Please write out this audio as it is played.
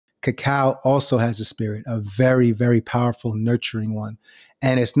cacao also has a spirit, a very, very powerful, nurturing one.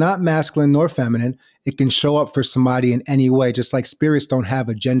 And it's not masculine nor feminine. It can show up for somebody in any way. Just like spirits don't have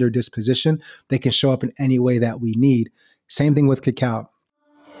a gender disposition, they can show up in any way that we need. Same thing with cacao.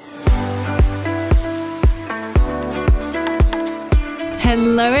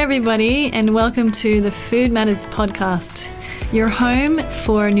 Hello, everybody, and welcome to the Food Matters podcast, your home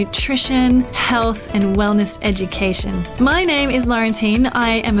for nutrition, health, and wellness education. My name is Laurentine.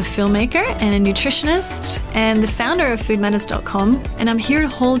 I am a filmmaker and a nutritionist and the founder of foodmatters.com, and I'm here to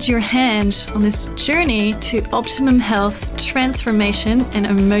hold your hand on this journey to optimum health, transformation, and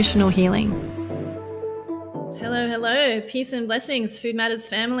emotional healing. Hello. Peace and blessings, Food Matters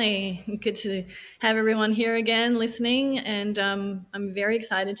family. Good to have everyone here again listening, and I'm very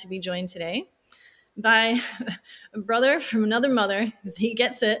excited to be joined today by a brother from another mother, because he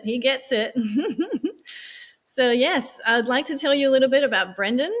gets it. So yes, I'd like to tell you a little bit about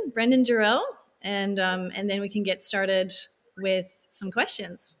Brenden Durell, and then we can get started with some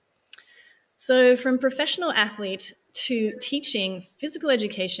questions. So from professional athlete to teaching physical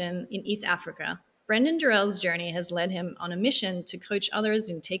education in East Africa, Brenden Durell's journey has led him on a mission to coach others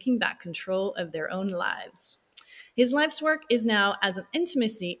in taking back control of their own lives. His life's work is now as an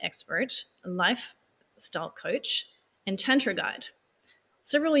intimacy expert, a lifestyle coach, and tantra guide.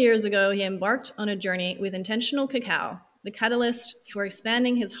 Several years ago, he embarked on a journey with intentional cacao, the catalyst for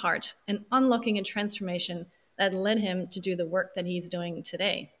expanding his heart and unlocking a transformation that led him to do the work that he's doing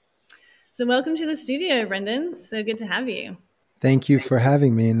today. So welcome to the studio, Brenden. So good to have you. Thank you for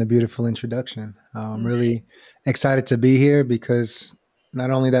having me and the beautiful introduction. I'm really excited to be here because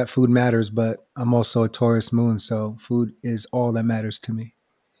not only that food matters, but I'm also a Taurus moon. So food is all that matters to me.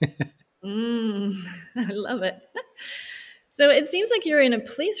 I love it. So it seems like you're in a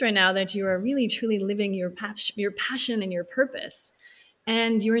place right now that you are really, truly living your passion and your purpose,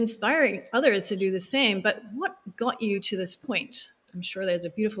 and you're inspiring others to do the same. But what got you to this point? I'm sure there's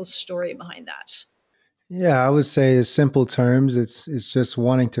a beautiful story behind that. Yeah, I would say in simple terms, it's just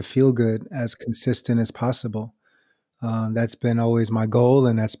wanting to feel good as consistent as possible. That's been always my goal,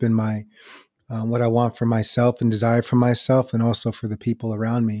 and that's been my what I want for myself and desire for myself, and also for the people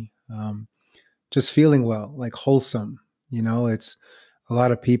around me. Just feeling well, like wholesome. You know, it's a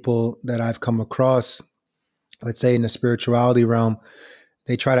lot of people that I've come across, let's say in the spirituality realm,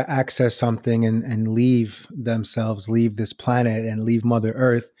 they try to access something and leave themselves, leave this planet and leave Mother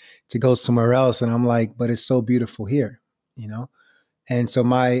Earth to go somewhere else. And I'm like, but it's so beautiful here, you know? And so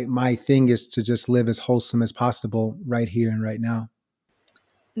my thing is to just live as wholesome as possible right here and right now.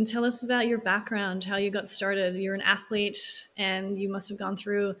 And tell us about your background, how you got started. You're an athlete and you must have gone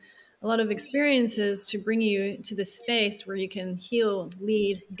through a lot of experiences to bring you to this space where you can heal,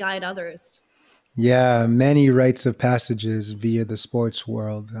 lead, guide others. Yeah, many rites of passages via the sports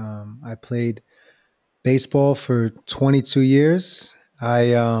world. I played baseball for 22 years.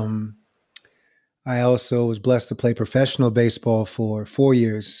 I also was blessed to play professional baseball for 4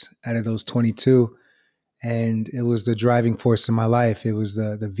 years out of those 22. And it was the driving force in my life. It was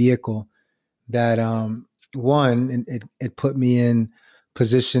the vehicle that, it put me in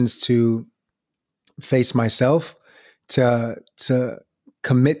positions to face myself, to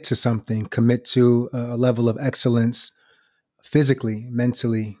commit to something, commit to a level of excellence physically,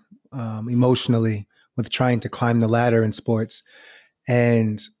 mentally, emotionally, with trying to climb the ladder in sports.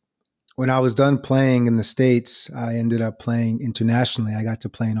 And when I was done playing in the States, I ended up playing internationally. I got to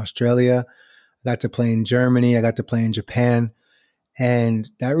play in Australia, I got to play in Germany, I got to play in Japan. And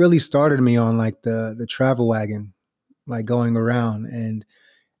that really started me on like the travel wagon, like going around and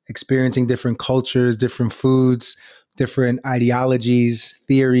experiencing different cultures, different foods, different ideologies,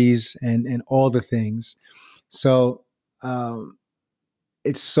 theories, and all the things. So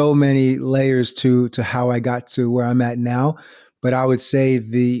it's so many layers to how I got to where I'm at now. But I would say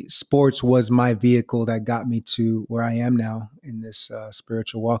the sports was my vehicle that got me to where I am now in this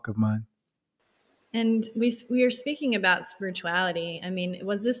spiritual walk of mine. And we are speaking about spirituality. I mean,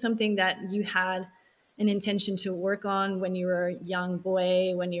 was this something that you had an intention to work on when you were a young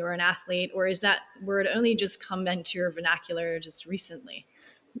boy, when you were an athlete, or is that word only just come into your vernacular just recently?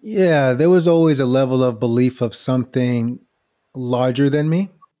 Yeah, there was always a level of belief of something larger than me.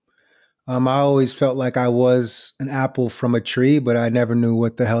 I always felt like I was an apple from a tree, but I never knew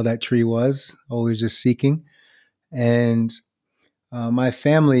what the hell that tree was, always just seeking. And my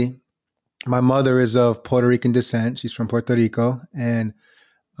family, my mother is of Puerto Rican descent. She's from Puerto Rico. And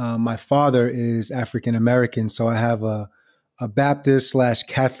my father is African American. So I have a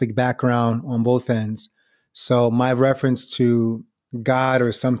Baptist/Catholic background on both ends. So my reference to God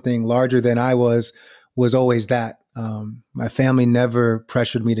or something larger than I was always that. My family never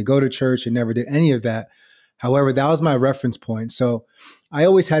pressured me to go to church and never did any of that. However, that was my reference point. So I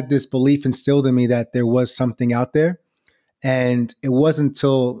always had this belief instilled in me that there was something out there. And it wasn't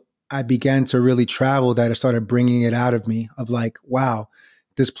until I began to really travel that I started bringing it out of me of like, wow,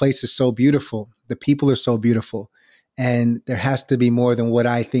 this place is so beautiful. The people are so beautiful. And there has to be more than what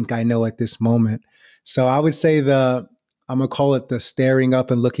I think I know at this moment. So I would say I'm going to call it the staring up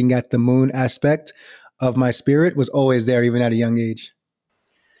and looking at the moon aspect of my spirit was always there, even at a young age.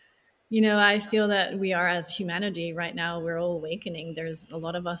 I feel that we are, as humanity right now, we're all awakening. There's a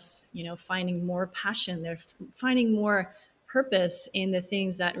lot of us, finding more passion. They're finding more purpose in the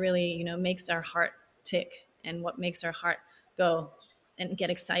things that really, makes our heart tick and what makes our heart go and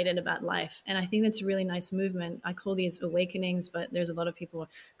get excited about life. And I think that's a really nice movement. I call these awakenings, but there's a lot of people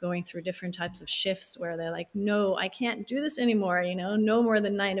going through different types of shifts where they're like, no, I can't do this anymore. No more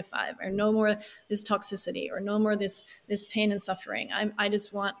than 9 to 5, or no more this toxicity, or no more this pain and suffering. I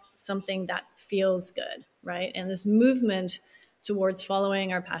just want something that feels good, right? And this movement towards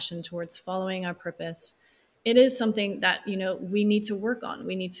following our passion, towards following our purpose, it is something that we need to work on.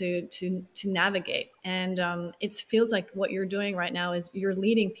 We need to navigate, and it feels like what you're doing right now is you're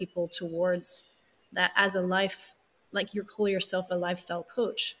leading people towards that as a life. Like, you call yourself a lifestyle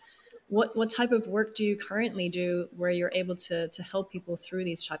coach. What type of work do you currently do where you're able to help people through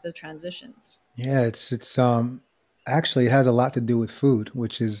these type of transitions? Yeah, it's actually it has a lot to do with food,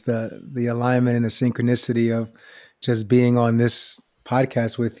 which is the alignment and the synchronicity of just being on this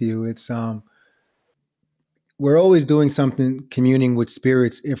podcast with you. It's we're always doing something communing with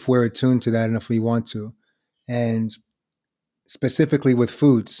spirits if we're attuned to that and if we want to. And specifically with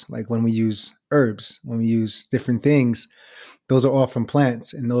foods, like when we use herbs, when we use different things, those are all from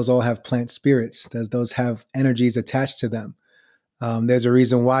plants and those all have plant spirits. Those have energies attached to them. There's a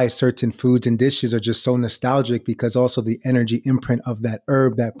reason why certain foods and dishes are just so nostalgic, because also the energy imprint of that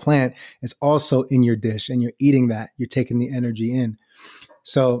herb, that plant, is also in your dish, and you're eating that. You're taking the energy in.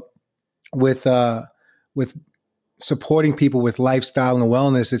 So with supporting people with lifestyle and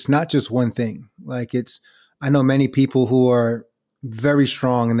wellness, it's not just one thing. I know many people who are very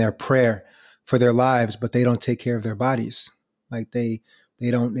strong in their prayer for their lives, but they don't take care of their bodies. Like they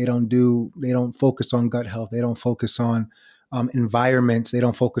don't focus on gut health. They don't focus on environments. They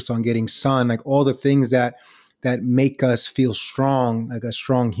don't focus on getting sun, like all the things that make us feel strong, like a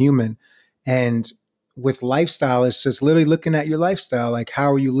strong human. And with lifestyle, it's just literally looking at your lifestyle. Like,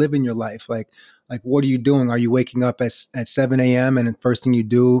 how are you living your life? Like what are you doing? Are you waking up at 7 a.m. and the first thing you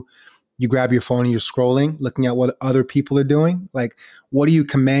do, you grab your phone and you're scrolling, looking at what other people are doing? Like, what are you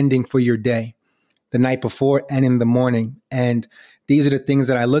commanding for your day, the night before and in the morning? And these are the things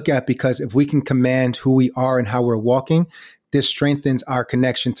that I look at, because if we can command who we are and how we're walking, this strengthens our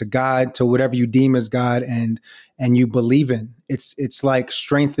connection to God, to whatever you deem as God and you believe in. It's like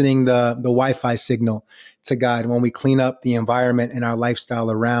strengthening the Wi-Fi signal to God when we clean up the environment and our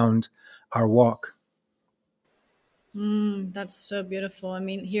lifestyle around our walk. That's so beautiful. I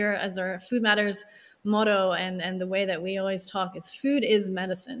mean, here, as our Food Matters motto and the way that we always talk, is food is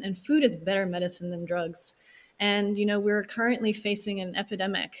medicine, and food is better medicine than drugs. And, we're currently facing an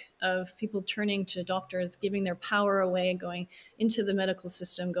epidemic of people turning to doctors, giving their power away, going into the medical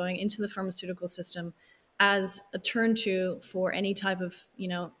system, going into the pharmaceutical system as a turn to for any type of,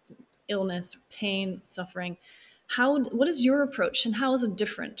 illness, pain, suffering. What is your approach, and how is it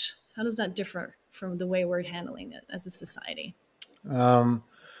different? How does that differ from the way we're handling it as a society? Um,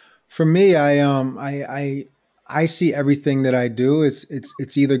 for me, I see everything that I do.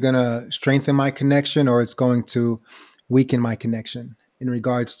 It's either going to strengthen my connection or it's going to weaken my connection in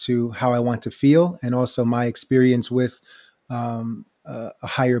regards to how I want to feel, and also my experience with a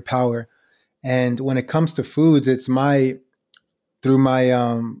higher power. And when it comes to foods, it's through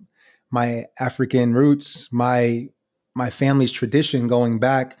my African roots, my family's tradition going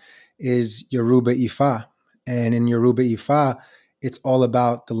back is Yoruba Ifa. And in Yoruba Ifa, it's all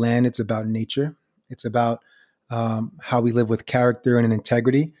about the land, it's about nature, it's about how we live with character and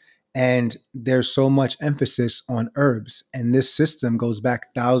integrity. And there's so much emphasis on herbs. And this system goes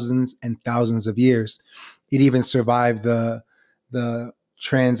back thousands and thousands of years. It even survived the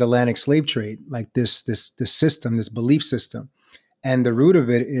transatlantic slave trade, like this system, this belief system. And the root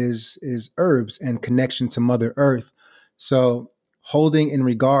of it is herbs and connection to Mother Earth. So holding in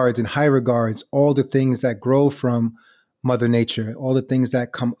regards, in high regards, all the things that grow from Mother Nature, all the things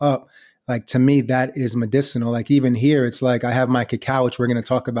that come up, like, to me, that is medicinal. Like, even here, it's like I have my cacao, which we're going to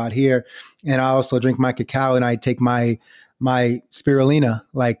talk about here, and I also drink my cacao, and I take my spirulina,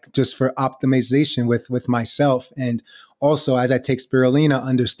 like, just for optimization with myself. And also, as I take spirulina,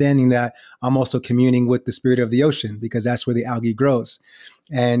 understanding that I'm also communing with the spirit of the ocean, because that's where the algae grows.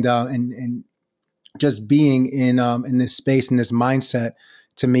 And just being in this space, in this mindset,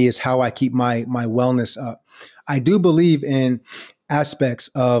 to me is how I keep my wellness up. I do believe in aspects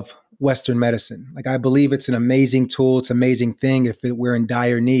of Western medicine. Like, I believe it's an amazing tool. It's an amazing thing if we're in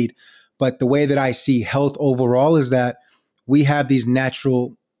dire need. But the way that I see health overall is that we have these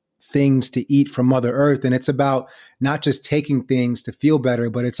natural things to eat from Mother Earth. And it's about not just taking things to feel better,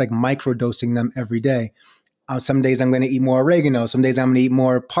 but it's like microdosing them every day. Some days I'm going to eat more oregano. Some days I'm going to eat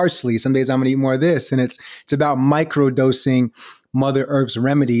more parsley. Some days I'm going to eat more of this. And it's about microdosing Mother Earth's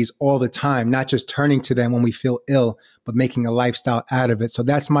remedies all the time, not just turning to them when we feel ill, but making a lifestyle out of it. So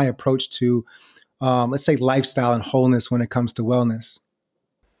that's my approach to, let's say, lifestyle and wholeness when it comes to wellness.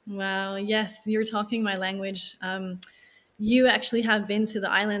 Wow. Yes, you're talking my language. You actually have been to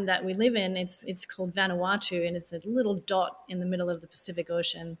the island that we live in. It's called Vanuatu, and it's a little dot in the middle of the Pacific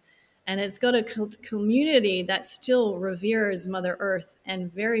Ocean. And it's got a community that still reveres Mother Earth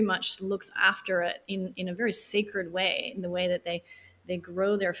and very much looks after it in a very sacred way, in the way that they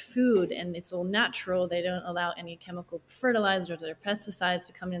grow their food, and it's all natural. They don't allow any chemical fertilizers or pesticides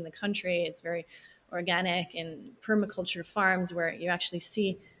to come in the country. It's very organic, and permaculture farms where you actually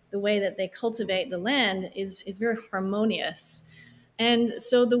see the way that they cultivate the land is very harmonious. And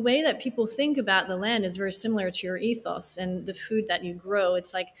so the way that people think about the land is very similar to your ethos and the food that you grow.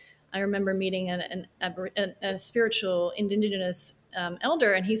 It's like, I remember meeting a spiritual indigenous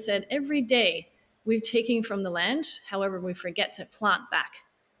elder, and he said, every day we're taking from the land, however, we forget to plant back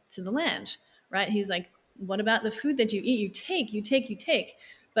to the land, right? He's like, what about the food that you eat? You take.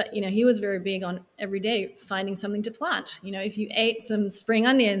 But, he was very big on every day finding something to plant. If you ate some spring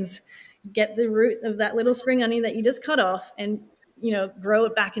onions, get the root of that little spring onion that you just cut off and, grow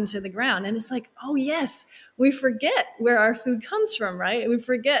it back into the ground. And it's like, oh, yes, we forget where our food comes from, right? We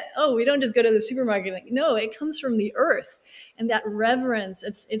forget, oh, we don't just go to the supermarket. Like, no, it comes from the earth. And that reverence,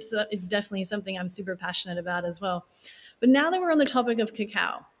 it's definitely something I'm super passionate about as well. But now that we're on the topic of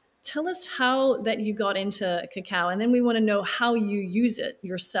cacao, tell us how that you got into cacao, and then we want to know how you use it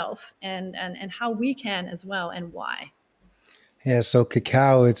yourself and how we can as well, and why. Yeah, so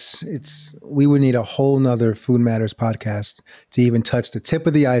cacao, we would need a whole nother Food Matters podcast to even touch the tip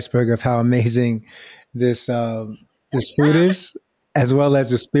of the iceberg of how amazing this this food is, as well as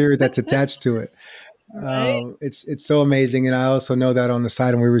the spirit that's attached to it. Right? It's so amazing, and I also know that on the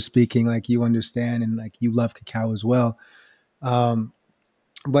side when we were speaking, like, you understand and like you love cacao as well.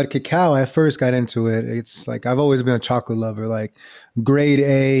 But cacao, I first got into it. It's like, I've always been a chocolate lover, like grade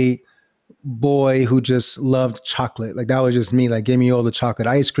A boy who just loved chocolate. Like, that was just me. Like, give me all the chocolate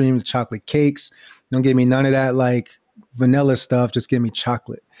ice cream, the chocolate cakes. Don't give me none of that like vanilla stuff. Just give me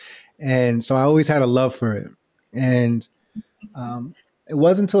chocolate. And so I always had a love for it. And it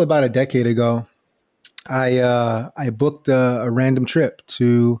wasn't until about a decade ago I booked a random trip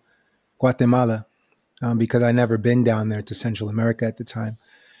to Guatemala, because I never been down there to Central America at the time.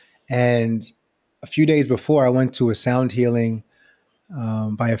 And a few days before, I went to a sound healing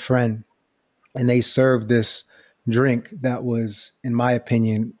by a friend, and they served this drink that was, in my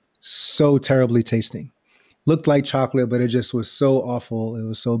opinion, so terribly tasting. Looked like chocolate, but it just was so awful. It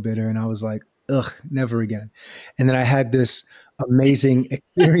was so bitter. And I was like, ugh, never again. And then I had this amazing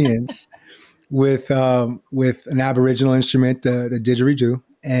experience with an Aboriginal instrument, the didgeridoo,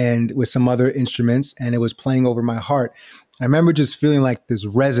 and with some other instruments, and it was playing over my heart. I remember just feeling like this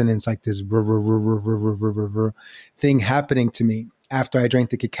resonance, like this thing happening to me after I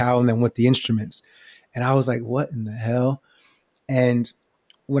drank the cacao and then with the instruments. And I was like, what in the hell? And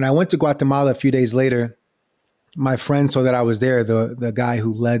when I went to Guatemala a few days later, my friend saw that I was there, the guy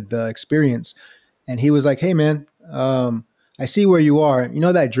who led the experience, and he was like, hey, man, I see where you are. You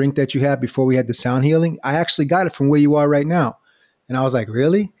know that drink that you had before we had the sound healing? I actually got it from where you are right now. And I was like,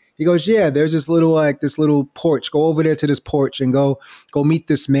 really? He goes, yeah, there's this little porch. Go over there to this porch and go meet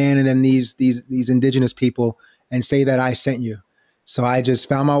this man and then these indigenous people and say that I sent you. So I just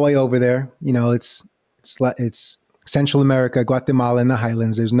found my way over there. It's Central America, Guatemala in the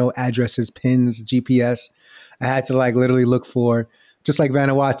highlands. There's no addresses, pins, GPS. I had to like literally look for, just like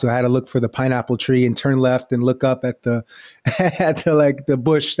Vanuatu, I had to look for the pineapple tree and turn left and look up at the like the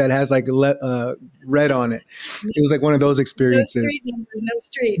bush that has like red on it. It was like one of those experiences. No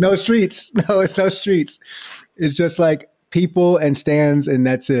street. No streets. No, it's no streets. It's just like people and stands, and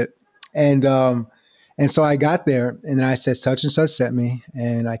that's it. And so I got there, and then I said, such and such sent me,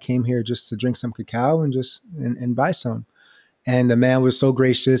 and I came here just to drink some cacao and just and buy some. And the man was so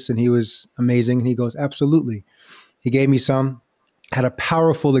gracious, and he was amazing. And he goes, absolutely. He gave me some. had a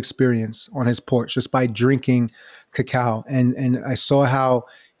powerful experience on his porch just by drinking cacao. And I saw how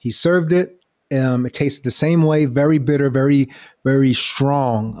he served it. It tasted the same way, very bitter, very, very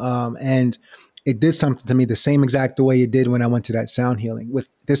strong. And it did something to me the same exact way it did when I went to that sound healing, with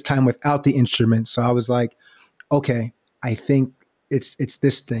this time without the instruments. So I was like, okay, I think it's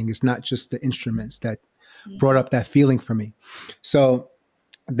this thing. It's not just the instruments that brought up that feeling for me. So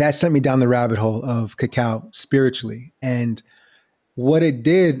that sent me down the rabbit hole of cacao spiritually. And what it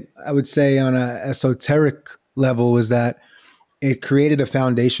did, I would say on an esoteric level, was that it created a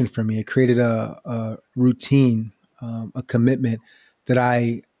foundation for me. It created a routine, a commitment that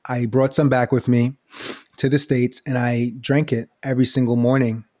I brought some back with me to the States, and I drank it every single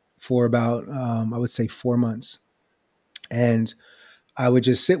morning for about, I would say 4 months. And I would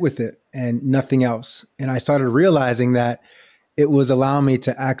just sit with it and nothing else. And I started realizing that it was allowing me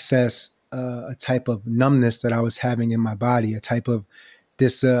to access a type of numbness that I was having in my body, a type of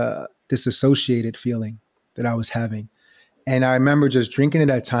disassociated feeling that I was having. And I remember just drinking it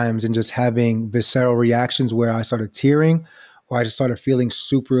at times and just having visceral reactions where I started tearing, or I just started feeling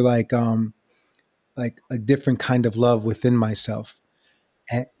super like a different kind of love within myself.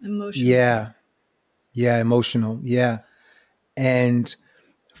 And Emotional. yeah, yeah, emotional. Yeah. And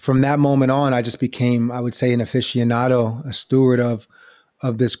from that moment on, I just became, I would say, an aficionado, a steward of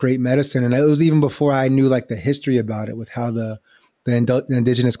this great medicine. And it was even before I knew like the history about it, with how the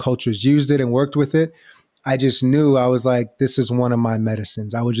indigenous cultures used it and worked with it. I just knew, I was like, this is one of my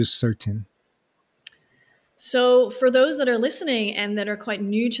medicines. I was just certain. So, for those that are listening and that are quite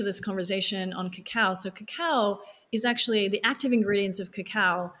new to this conversation on cacao, so cacao is actually, the active ingredients of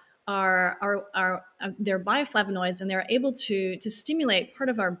cacao are they're bioflavonoids, and they're able to stimulate part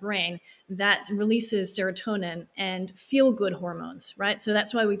of our brain that releases serotonin and feel good hormones, right? So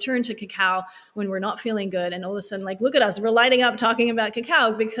that's why we turn to cacao when we're not feeling good, and all of a sudden, like, look at us, we're lighting up talking about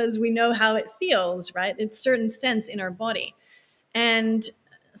cacao because we know how it feels, right? It's a certain sense in our body. And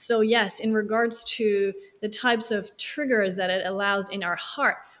so, yes, in regards to the types of triggers that it allows in our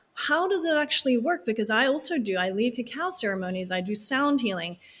heart, how does it actually work? Because I also do, I lead cacao ceremonies, I do sound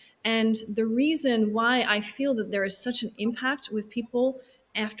healing. And the reason why I feel that there is such an impact with people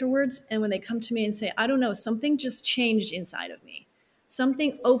afterwards, and when they come to me and say, I don't know, something just changed inside of me,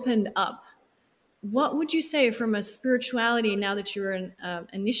 something opened up. What would you say from a spirituality, now that you're an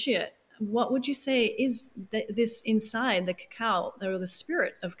initiate, what would you say is this inside the cacao, or the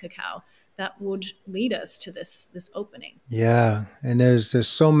spirit of cacao, that would lead us to this opening? Yeah. And there's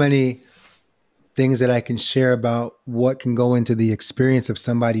so many things that I can share about what can go into the experience of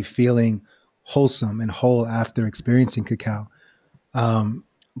somebody feeling wholesome and whole after experiencing cacao.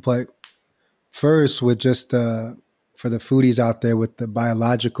 But first, with just for the foodies out there, with the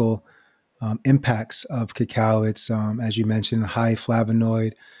biological impacts of cacao, it's, as you mentioned, high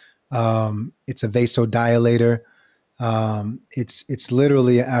flavonoid. It's a vasodilator. It's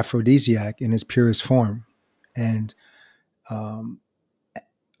literally an aphrodisiac in its purest form. And um,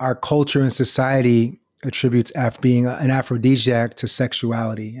 our culture and society attributes being an aphrodisiac to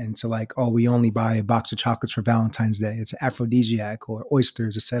sexuality, and to like, oh, we only buy a box of chocolates for Valentine's Day. It's an aphrodisiac, or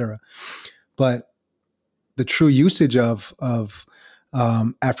oysters, etc. But the true usage of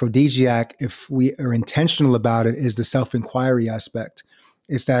aphrodisiac, if we are intentional about it, is the self-inquiry aspect.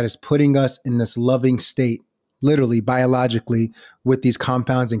 It's that it's putting us in this loving state, literally biologically, with these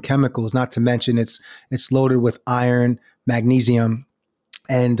compounds and chemicals. Not to mention it's loaded with iron, magnesium,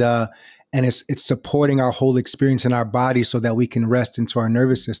 and it's supporting our whole experience in our body, so that we can rest into our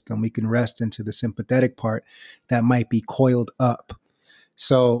nervous system. We can rest into the sympathetic part that might be coiled up.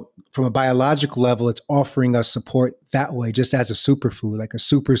 So from a biological level, it's offering us support that way, just as a superfood, like a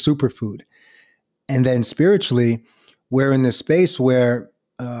superfood. And then spiritually, we're in this space where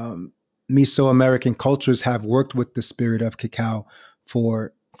Mesoamerican cultures have worked with the spirit of cacao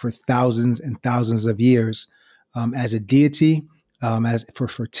for thousands and thousands of years, as a deity, as for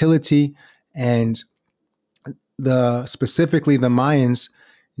fertility. And specifically the Mayans,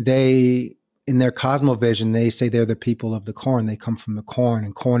 they, in their cosmovision, they say they're the people of the corn. They come from the corn,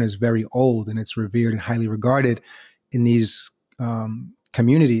 and corn is very old, and it's revered and highly regarded in these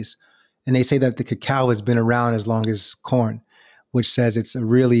communities. And they say that the cacao has been around as long as corn, which says it's a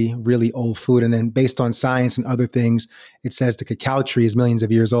really, really old food. And then based on science and other things, it says the cacao tree is millions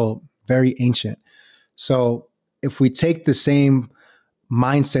of years old, very ancient. So if we take the same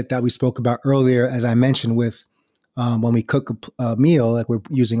mindset that we spoke about earlier, as I mentioned, with when we cook a meal, like we're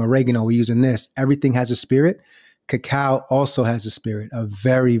using oregano, we're using this, everything has a spirit. cacao also has a spirit, a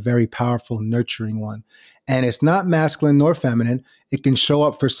very, very powerful, nurturing one. And it's not masculine nor feminine. It can show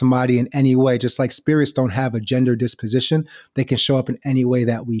up for somebody in any way, just like spirits don't have a gender disposition. They can show up in any way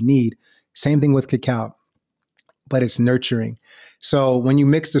that we need. Same thing with cacao, but it's nurturing. So when you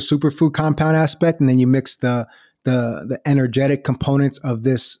mix the superfood compound aspect and then you mix the energetic components of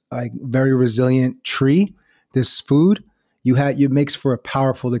this like very resilient tree, this food, it makes for a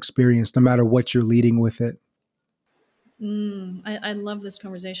powerful experience no matter what you're leading with it. I love this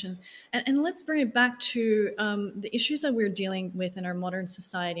conversation. And let's bring it back to the issues that we're dealing with in our modern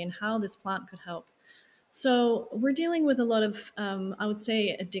society and how this plant could help. So we're dealing with a lot of, I would say,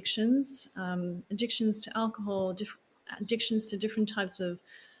 addictions to alcohol, addictions to different types of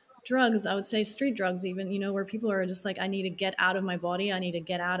drugs. I would say street drugs, even, where people are just like, I need to get out of my body. I need to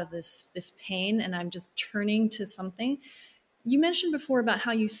get out of this pain, and I'm just turning to something. You mentioned before about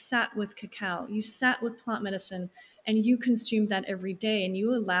how you sat with cacao, you sat with plant medicine, and you consumed that every day, and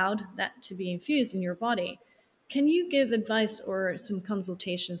you allowed that to be infused in your body. Can you give advice or some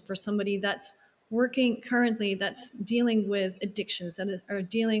consultations for somebody that's working currently, that's dealing with addictions, that are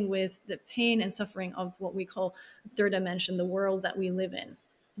dealing with the pain and suffering of what we call third dimension, the world that we live in?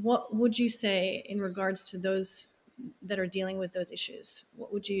 What would you say in regards to those that are dealing with those issues?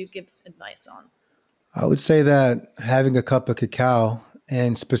 What would you give advice on? I would say that having a cup of cacao,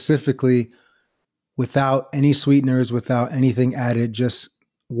 and specifically without any sweeteners, without anything added, just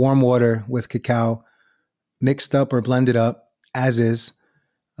warm water with cacao mixed up or blended up as is,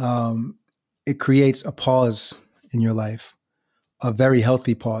 um, it creates a pause in your life, a very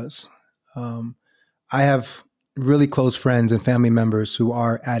healthy pause. Um, I have really close friends and family members who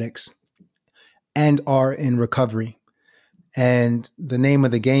are addicts and are in recovery. And the name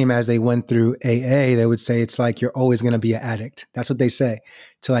of the game as they went through AA, they would say it's like you're always going to be an addict. That's what they say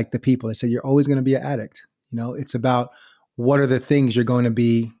to like the people. They say you're always going to be an addict. It's about what are the things you're going to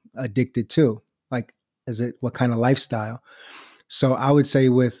be addicted to? Like, is it what kind of lifestyle? So I would say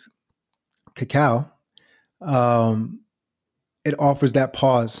with cacao, um, it offers that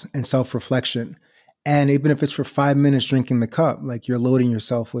pause and self-reflection. And even if it's for 5 minutes drinking the cup, like you're loading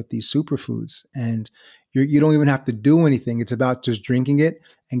yourself with these superfoods, and you don't even have to do anything. It's about just drinking it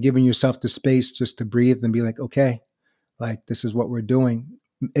and giving yourself the space just to breathe and be like, okay, like this is what we're doing.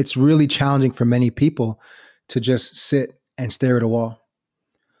 It's really challenging for many people to just sit and stare at a wall.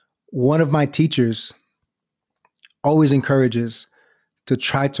 One of my teachers always encourages to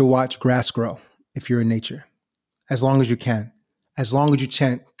try to watch grass grow if you're in nature, as long as you can. As long as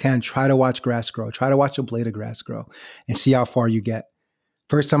you can try to watch grass grow, try to watch a blade of grass grow and see how far you get.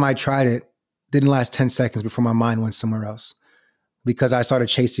 First time I tried it, didn't last 10 seconds before my mind went somewhere else because I started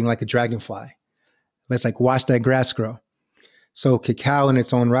chasing like a dragonfly. Let's like watch that grass grow. So cacao in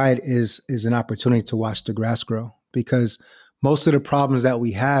its own right is an opportunity to watch the grass grow, because most of the problems that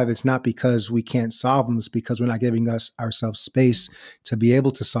we have, it's not because we can't solve them. It's because we're not giving ourselves space to be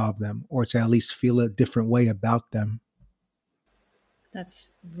able to solve them, or to at least feel a different way about them.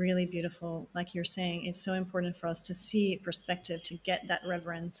 That's really beautiful. Like you're saying, it's so important for us to see perspective, to get that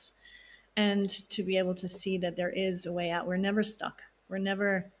reverence, and to be able to see that there is a way out. We're never stuck. We're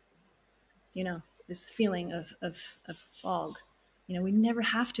never, this feeling of fog. We never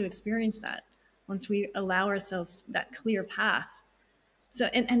have to experience that once we allow ourselves that clear path. So,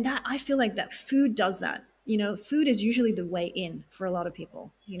 and that, I feel like that food does that. Food is usually the way in for a lot of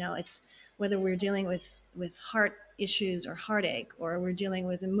people. It's whether we're dealing with heart issues or heartache, or we're dealing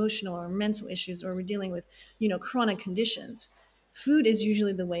with emotional or mental issues, or we're dealing with, chronic conditions. Food is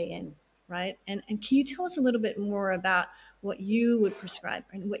usually the way in, right? And can you tell us a little bit more about what you would prescribe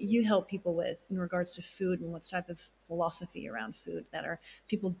and what you help people with in regards to food, and what type of philosophy around food that are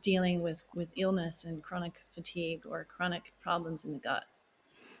people dealing with illness and chronic fatigue or chronic problems in the gut?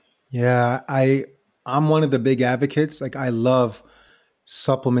 Yeah, I'm one of the big advocates. Like I love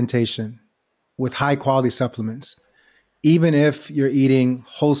supplementation with high quality supplements. Even if you're eating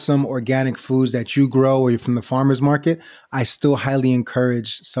wholesome organic foods that you grow or you're from the farmer's market, I still highly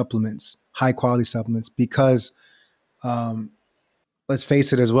encourage supplements, high quality supplements, because um, let's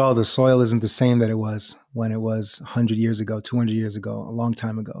face it as well, the soil isn't the same that it was when it was 100 years ago, 200 years ago, a long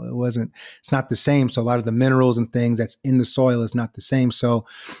time ago. It's not the same. So a lot of the minerals and things that's in the soil is not the same. So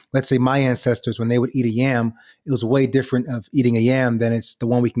let's say my ancestors, when they would eat a yam, it was way different of eating a yam than it's the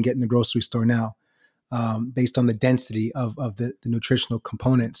one we can get in the grocery store now, based on the density of the nutritional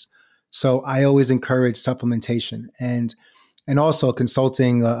components. So I always encourage supplementation, and also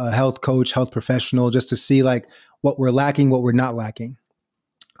consulting a health coach, health professional, just to see like what we're lacking, what we're not lacking.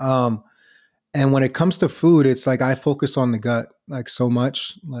 Um, and when it comes to food, it's like I focus on the gut. like so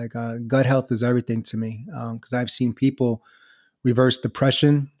much. Like gut health is everything to me, because I've seen people reverse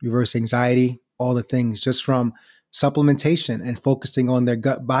depression, reverse anxiety, all the things just from supplementation and focusing on their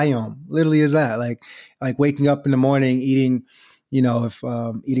gut biome. Literally is that like waking up in the morning eating, if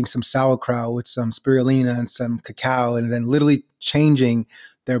eating some sauerkraut with some spirulina and some cacao, and then literally changing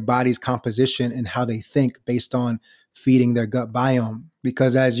their body's composition and how they think based on feeding their gut biome.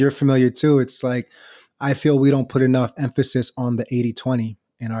 Because as you're familiar too, it's like I feel we don't put enough emphasis on the 80-20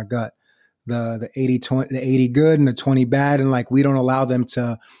 in our gut, the 80-20, the 80 good and the 20 bad. And like, we don't allow them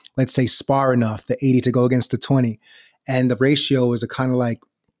to, let's say, spar enough, the 80 to go against the 20. And the ratio is a kind of like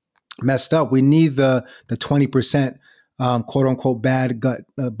messed up. We need the 20%, quote unquote, bad gut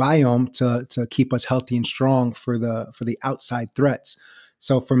biome to keep us healthy and strong for the outside threats.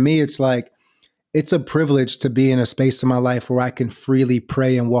 So for me, it's like, it's a privilege to be in a space in my life where I can freely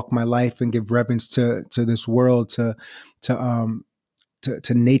pray and walk my life and give reverence to this world, to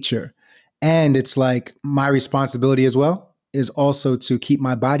nature. And it's like my responsibility as well is also to keep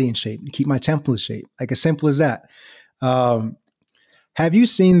my body in shape, keep my temple in shape. Like as simple as that. Have you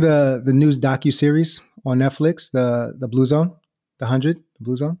seen the news docuseries on Netflix, the Blue Zone, the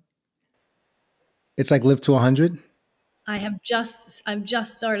Blue Zone? It's like Live to 100. I've just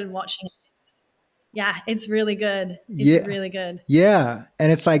started watching it. Yeah, it's really good. It's Yeah. really good. Yeah.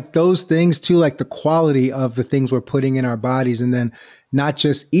 And it's like those things too, like the quality of the things we're putting in our bodies, and then not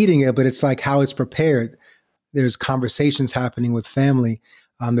just eating it, but it's like how it's prepared. There's conversations happening with family.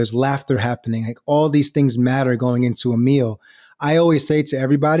 There's laughter happening. Like all these things matter going into a meal. I always say to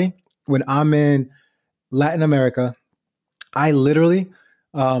everybody when I'm in Latin America, I literally,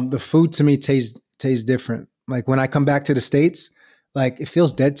 the food to me tastes different. Like when I come back to the States, like it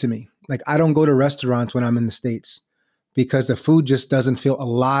feels dead to me. Like I don't go to restaurants when I'm in the States because the food just doesn't feel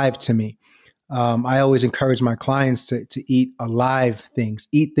alive to me. I always encourage my clients to eat alive things,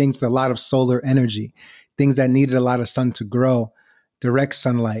 eat things with a lot of solar energy, things that needed a lot of sun to grow, direct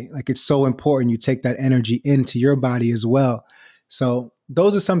sunlight. Like it's so important you take that energy into your body as well. So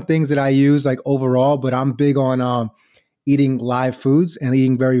those are some things that I use like overall, but I'm big on eating live foods and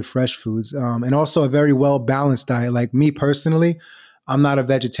eating very fresh foods, and also a very well balanced diet. Like me personally, I'm not a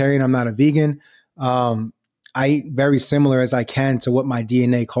vegetarian. I'm not a vegan. I eat very similar as I can to what my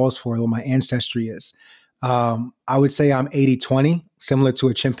DNA calls for, what my ancestry is. I would say I'm 80-20, similar to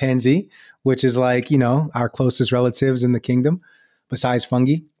a chimpanzee, which is like, our closest relatives in the kingdom besides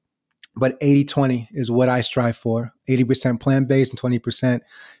fungi. But 80-20 is what I strive for. 80% plant-based and 20%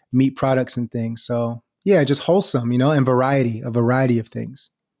 meat products and things. So yeah, just wholesome, and a variety of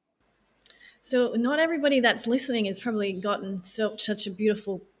things. So not everybody that's listening has probably gotten such a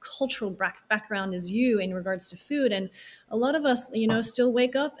beautiful cultural background as you in regards to food. And a lot of us, still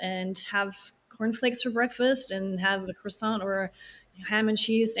wake up and have cornflakes for breakfast and have a croissant or a ham and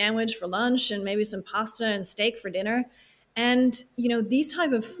cheese sandwich for lunch and maybe some pasta and steak for dinner. And, these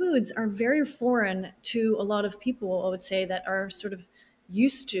type of foods are very foreign to a lot of people, I would say, that are sort of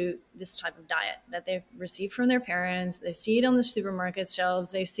used to this type of diet that they've received from their parents. They see it on the supermarket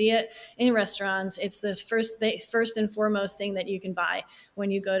shelves. They see it in restaurants. It's the first and foremost thing that you can buy when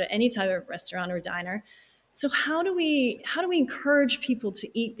you go to any type of restaurant or diner. So how do we encourage people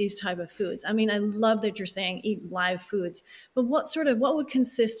to eat these type of foods? I mean, I love that you're saying eat live foods, but what would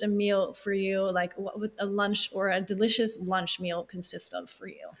consist a meal for you? Like what would a lunch or a delicious lunch meal consist of for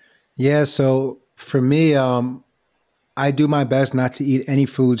you? Yeah. So for me, I do my best not to eat any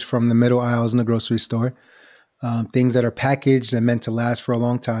foods from the middle aisles in the grocery store. Things that are packaged and meant to last for a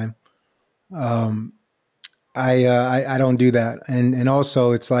long time. Um, I don't do that, and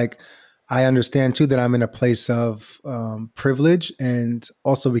also it's like I understand too that I'm in a place of privilege, and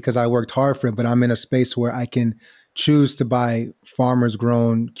also because I worked hard for it. But I'm in a space where I can choose to buy farmers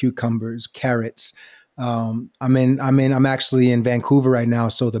grown cucumbers, carrots. I'm actually in Vancouver right now,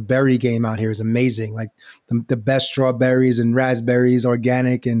 so the berry game out here is amazing. Like the best strawberries and raspberries,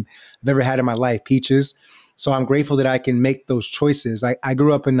 organic, and I've ever had in my life. Peaches. So I'm grateful that I can make those choices. I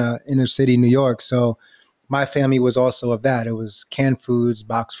grew up in inner city, New York, so my family was also of that. It was canned foods,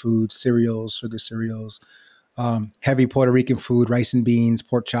 box foods, cereals, sugar cereals, heavy Puerto Rican food, rice and beans,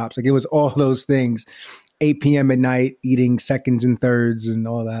 pork chops. Like it was all those things. 8 p.m. at night, eating seconds and thirds and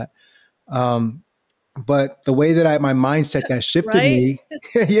all that. Um, but the way that my mindset that shifted Right? me,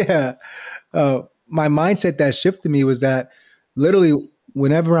 yeah, my mindset that shifted me was that literally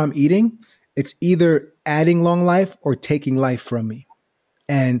whenever I'm eating, it's either adding long life or taking life from me.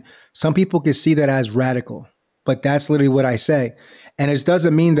 And some people can see that as radical, but that's literally what I say. And it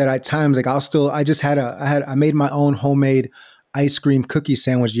doesn't mean that at times, like I just I made my own homemade ice cream cookie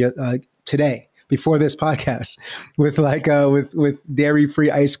sandwich today before this podcast with like with dairy free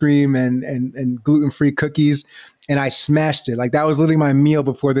ice cream and gluten free cookies, and I smashed it. Like that was literally my meal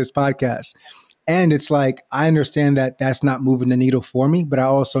before this podcast. And it's like, I understand that that's not moving the needle for me, but I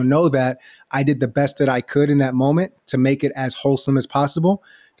also know that I did the best that I could in that moment to make it as wholesome as possible,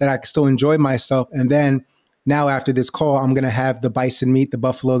 that I could still enjoy myself. And then now after this call, I'm going to have the bison meat, the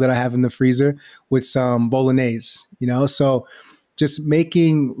buffalo that I have in the freezer with some bolognese, you know? So just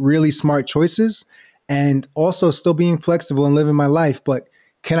making really smart choices and also still being flexible and living my life. But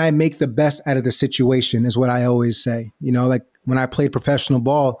can I make the best out of the situation is what I always say. You know, like when I played professional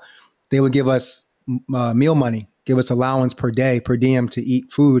ball, they would give us meal money, give us allowance per day, per diem to eat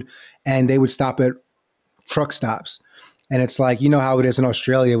food. And they would stop at truck stops. And it's like, you know how it is in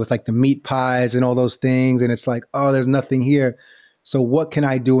Australia with like the meat pies and all those things. And it's like, oh, there's nothing here. So what can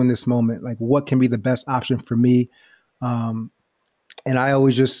I do in this moment? Like, what can be the best option for me? And I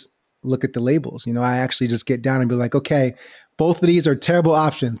always just look at the labels. You know, I actually just get down and be like, okay, both of these are terrible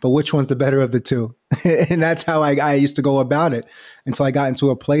options, but which one's the better of the two? And that's how I used to go about it until I got into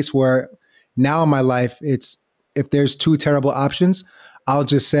a place where now in my life, it's if there's two terrible options, I'll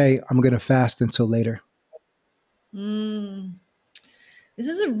just say I'm going to fast until later. This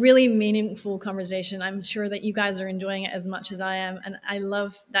is a really meaningful conversation. I'm sure that you guys are enjoying it as much as I am. And I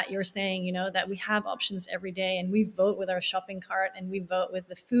love that you're saying, you know, that we have options every day and we vote with our shopping cart and we vote with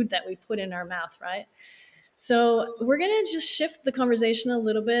the food that we put in our mouth, right? So we're going to just shift the conversation a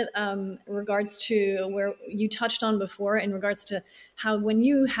little bit in regards to where you touched on before, in regards to how when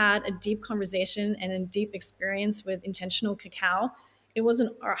you had a deep conversation and a deep experience with intentional cacao, it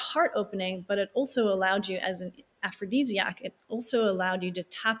wasn't our heart opening, but it also allowed you as an aphrodisiac. It also allowed you to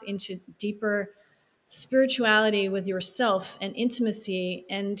tap into deeper spirituality with yourself and intimacy.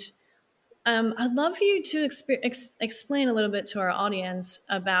 And I'd love for you to explain a little bit to our audience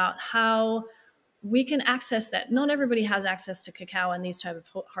about how we can access that. Not everybody has access to cacao and these type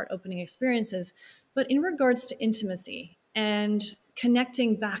of heart-opening experiences, but in regards to intimacy and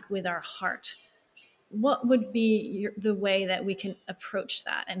connecting back with our heart, what would be the way that we can approach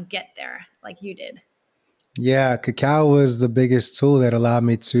that and get there like you did? Yeah, cacao was the biggest tool that allowed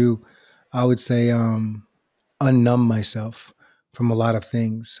me to, I would say, unnumb myself from a lot of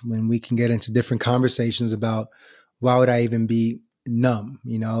things. When we can get into different conversations about why would I even be numb,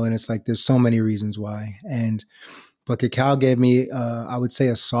 you know, and it's like there's so many reasons why. But cacao gave me, I would say,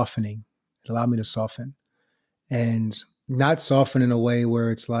 a softening. It allowed me to soften, and not soften in a way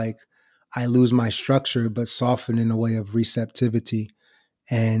where it's like I lose my structure, but soften in a way of receptivity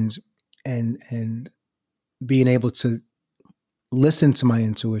and and being able to listen to my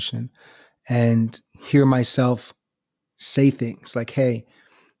intuition and hear myself say things like, hey,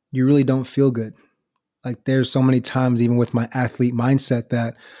 you really don't feel good. Like there's so many times, even with my athlete mindset,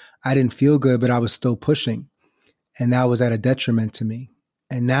 that I didn't feel good, but I was still pushing. And that was at a detriment to me.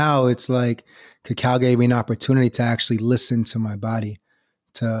 And now it's like cacao gave me an opportunity to actually listen to my body,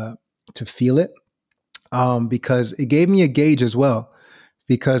 to feel it, because it gave me a gauge as well.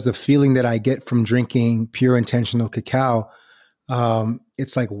 Because the feeling that I get from drinking pure intentional cacao,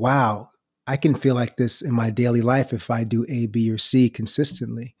 it's like, wow, I can feel like this in my daily life if I do A, B, or C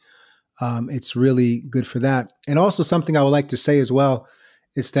consistently. It's really good for that. And also something I would like to say as well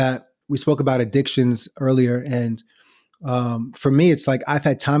is that we spoke about addictions earlier. And for me, it's like I've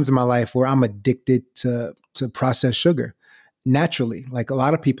had times in my life where I'm addicted to processed sugar naturally, like a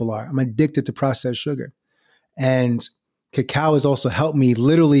lot of people are. I'm addicted to processed sugar. And cacao has also helped me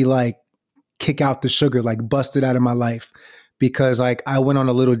literally like kick out the sugar, like bust it out of my life. Because like I went on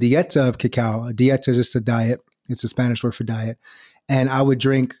a little dieta of cacao. A dieta is just a diet. It's a Spanish word for diet. And I would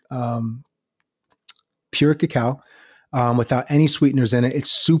drink pure cacao without any sweeteners in it.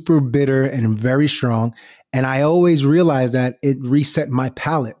 It's super bitter and very strong. And I always realize that it reset my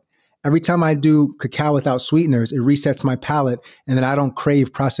palate. Every time I do cacao without sweeteners, it resets my palate. And then I don't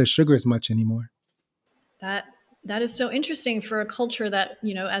crave processed sugar as much anymore. That is so interesting for a culture that,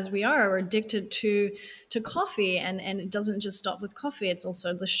 you know, as we are, we're addicted to coffee, and it doesn't just stop with coffee. It's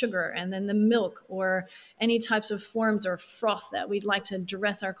also the sugar and then the milk or any types of forms or froth that we'd like to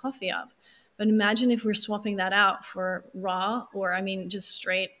dress our coffee up. But imagine if we're swapping that out for raw, or I mean, just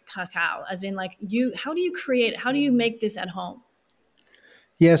straight cacao, as in like how do you make this at home?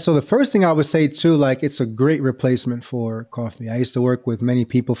 Yeah, so the first thing I would say too, like it's a great replacement for coffee. I used to work with many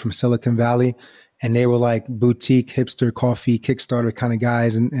people from Silicon Valley, and they were like boutique hipster coffee Kickstarter kind of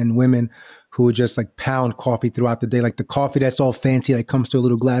guys and women who would just like pound coffee throughout the day, like the coffee that's all fancy that comes to a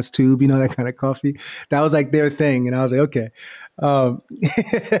little glass tube, you know, that kind of coffee. That was like their thing, and I was like, okay. Um,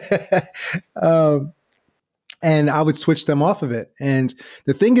 um, and I would switch them off of it. And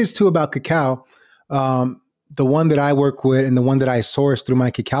the thing is too about cacao. The one that I work with and the one that I source through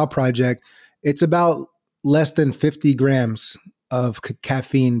my Cacao project, it's about less than 50 grams of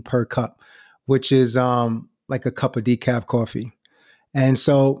caffeine per cup, which is like a cup of decaf coffee. And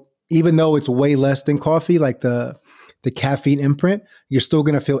so even though it's way less than coffee, like the caffeine imprint, you're still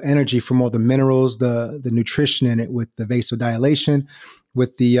going to feel energy from all the minerals, the nutrition in it, with the vasodilation,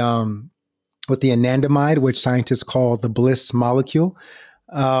 with the anandamide, which scientists call the bliss molecule.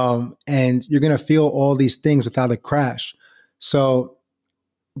 And you're going to feel all these things without a crash. So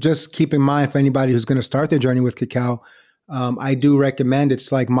just keep in mind, for anybody who's going to start their journey with cacao, I do recommend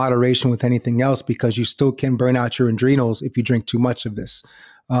it's like moderation with anything else, because you still can burn out your adrenals if you drink too much of this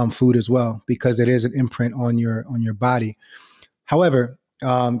food as well, because it is an imprint on your body. However,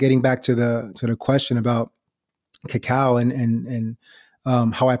 getting back to the question about cacao and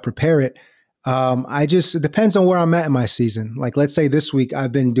how I prepare it, it depends on where I'm at in my season. Like, let's say this week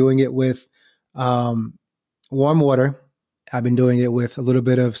I've been doing it with warm water. I've been doing it with a little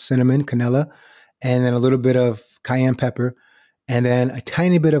bit of cinnamon, canela, and then a little bit of cayenne pepper, and then a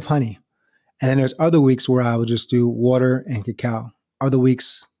tiny bit of honey. And then there's other weeks where I will just do water and cacao. Other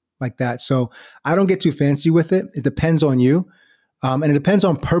weeks like that. So I don't get too fancy with it. It depends on you. And it depends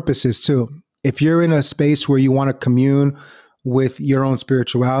on purposes too. If you're in a space where you want to commune with your own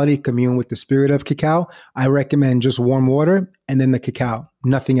spirituality, commune with the spirit of cacao, I recommend just warm water and then the cacao,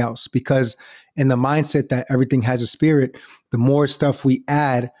 nothing else. Because in the mindset that everything has a spirit, the more stuff we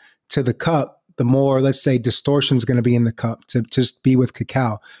add to the cup, the more, let's say, distortion is going to be in the cup to just be with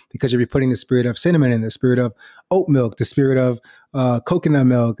cacao. Because if you're putting the spirit of cinnamon in, the spirit of oat milk, the spirit of coconut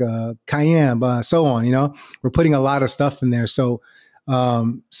milk, cayenne, so on, we're putting a lot of stuff in there. So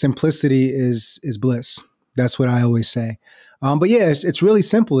simplicity is bliss. That's what I always say. But yeah, it's really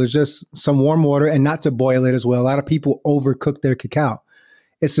simple. It's just some warm water, and not to boil it as well. A lot of people overcook their cacao.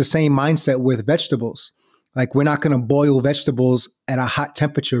 It's the same mindset with vegetables. Like, we're not going to boil vegetables at a hot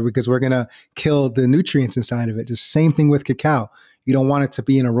temperature because we're going to kill the nutrients inside of it. The same thing with cacao. You don't want it to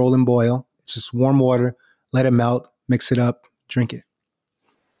be in a rolling boil. It's just warm water, let it melt, mix it up, drink it.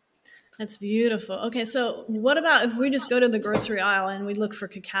 That's beautiful. Okay, so what about if we just go to the grocery aisle and we look for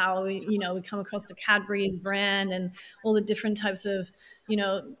cacao? We come across the Cadbury's brand and all the different types of,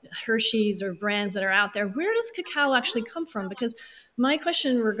 Hershey's or brands that are out there. Where does cacao actually come from? Because my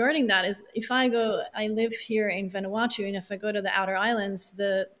question regarding that is, I live here in Vanuatu, and if I go to the outer islands,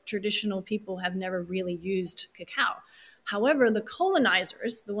 the traditional people have never really used cacao. However, the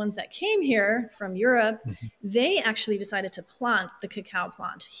colonizers, the ones that came here from Europe, they actually decided to plant the cacao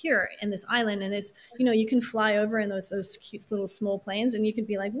plant here in this island. And it's, you can fly over in those cute little small planes, and you could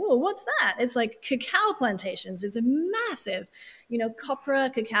be like, whoa, what's that? It's like cacao plantations. It's a massive, copra,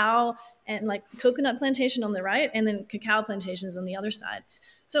 cacao, and like coconut plantation on the right, and then cacao plantations on the other side.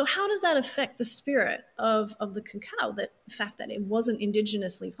 So how does that affect the spirit of the cacao, the fact that it wasn't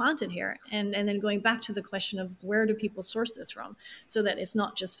indigenously planted here? And then going back to the question of where do people source this from, so that it's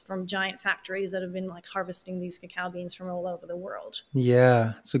not just from giant factories that have been like harvesting these cacao beans from all over the world?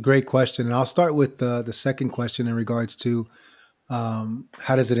 Yeah, it's a great question. And I'll start with the second question in regards to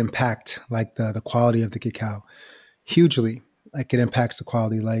how does it impact like the quality of the cacao? Hugely. Like, it impacts the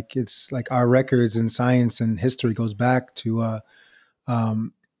quality. Like, it's like our records in science and history goes back to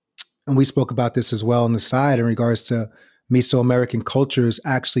and we spoke about this as well on the side in regards to Mesoamerican cultures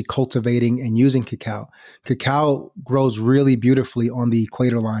actually cultivating and using cacao. Cacao grows really beautifully on the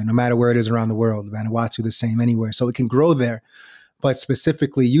equator line, no matter where it is around the world. Vanuatu, the same anywhere. So it can grow there. But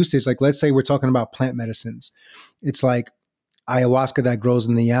specifically usage, like, let's say we're talking about plant medicines. It's like ayahuasca that grows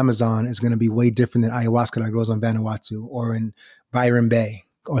in the Amazon is going to be way different than ayahuasca that grows on Vanuatu or in Byron Bay,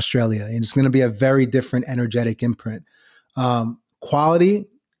 Australia. And it's going to be a very different energetic imprint. Quality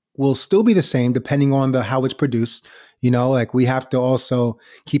will still be the same depending on how it's produced. Like, we have to also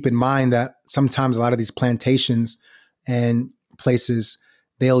keep in mind that sometimes a lot of these plantations and places,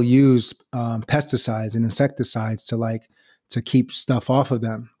 they'll use pesticides and insecticides to keep stuff off of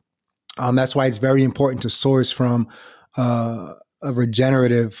them. That's why it's very important to source from a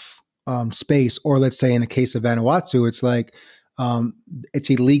regenerative space, or let's say in the case of Vanuatu, it's like it's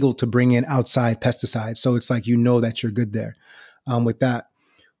illegal to bring in outside pesticides. So it's like, that you're good there with that.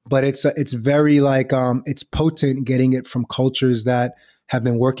 But it's very like it's potent getting it from cultures that have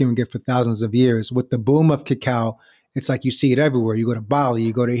been working with it for thousands of years. With the boom of cacao, it's like you see it everywhere. You go to Bali,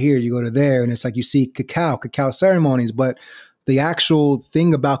 you go to here, you go to there, and it's like you see cacao ceremonies. But the actual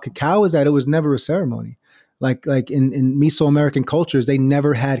thing about cacao is that it was never a ceremony. Like in Mesoamerican cultures, they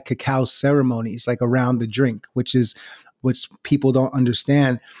never had cacao ceremonies like around the drink, which people don't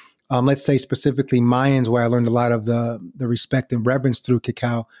understand. Let's say specifically Mayans, where I learned a lot of the respect and reverence through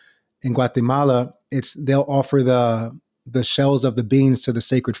cacao in Guatemala. they'll offer the shells of the beans to the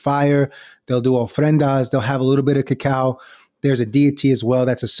sacred fire. They'll do ofrendas. They'll have a little bit of cacao. There's a deity as well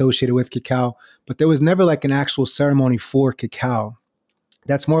that's associated with cacao, but there was never like an actual ceremony for cacao.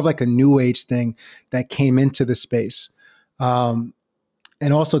 That's more of like a new age thing that came into the space. And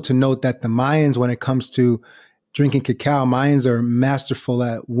also to note that the Mayans, when it comes to drinking cacao, Mayans are masterful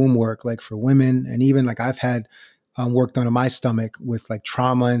at womb work, like for women. And even like I've had worked on my stomach with like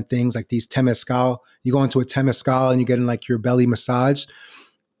trauma and things like these temescal. You go into a temescal and you get in like your belly massage.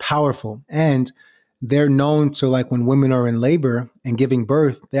 Powerful. And they're known to, like, when women are in labor and giving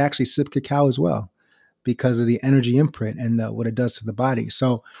birth, they actually sip cacao as well because of the energy imprint and what it does to the body.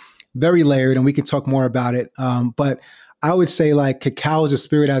 So very layered, and we can talk more about it. But I would say like cacao as a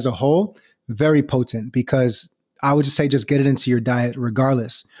spirit as a whole, very potent, because I would just say just get it into your diet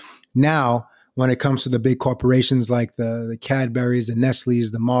regardless. Now, when it comes to the big corporations like the Cadburys, the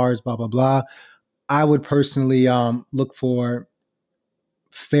Nestle's, the Mars, blah, blah, blah, I would personally look for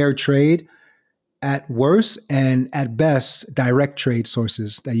fair trade at worst, and at best, direct trade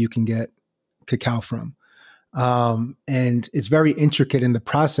sources that you can get cacao from. And it's very intricate in the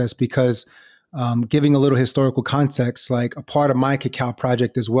process because giving a little historical context, like a part of my cacao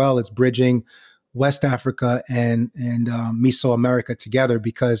project as well, it's bridging West Africa and Mesoamerica together,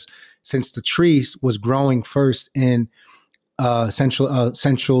 because since the tree was growing first in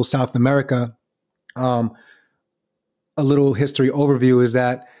Central South America, a little history overview is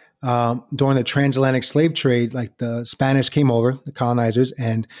that during the transatlantic slave trade, like the Spanish came over, the colonizers,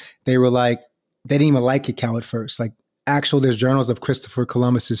 and they were like, they didn't even like cacao at first. Like there's journals of Christopher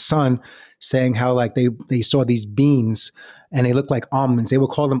Columbus's son saying how like they saw these beans and they looked like almonds. They would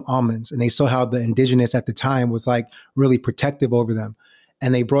call them almonds. And they saw how the indigenous at the time was like really protective over them.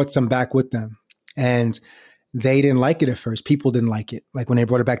 And they brought some back with them. And they didn't like it at first. People didn't like it. Like when they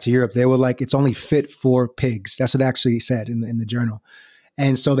brought it back to Europe, they were like, it's only fit for pigs. That's what it actually said in the journal.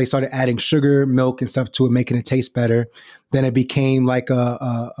 And so they started adding sugar, milk, and stuff to it, making it taste better. Then it became like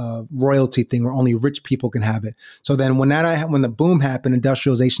a royalty thing where only rich people can have it. So then when the boom happened,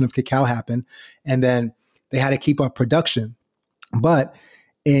 industrialization of cacao happened, and then they had to keep up production. But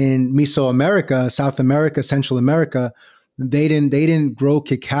in Mesoamerica, South America, Central America, they didn't grow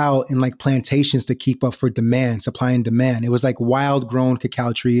cacao in like plantations to keep up for demand, supply and demand. It was like wild grown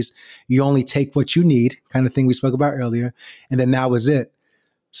cacao trees. You only take what you need, kind of thing we spoke about earlier, and then that was it.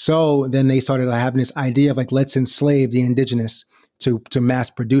 So then they started having this idea of like, let's enslave the indigenous to mass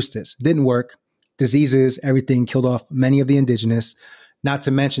produce this. It didn't work. Diseases, everything killed off many of the indigenous, not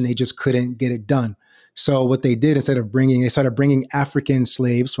to mention they just couldn't get it done. So what they did, they started bringing African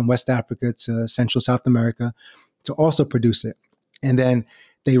slaves from West Africa to Central South America to also produce it. And then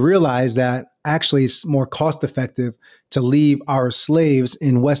they realized that actually it's more cost effective to leave our slaves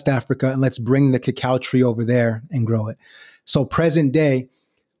in West Africa and let's bring the cacao tree over there and grow it. So present day,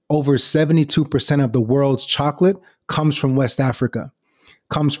 over 72% of the world's chocolate comes from West Africa,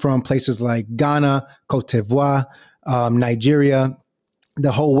 comes from places like Ghana, Cote d'Ivoire, Nigeria,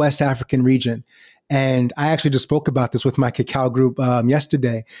 the whole West African region. And I actually just spoke about this with my cacao group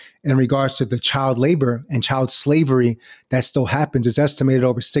yesterday in regards to the child labor and child slavery that still happens. It's estimated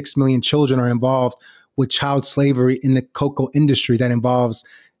over 6 million children are involved with child slavery in the cocoa industry that involves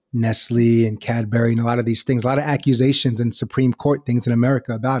Nestle and Cadbury and a lot of these things, a lot of accusations and Supreme Court things in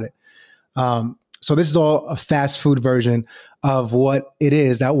America about it. So this is all a fast food version of what it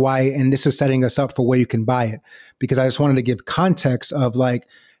is, and this is setting us up for where you can buy it, because I just wanted to give context of like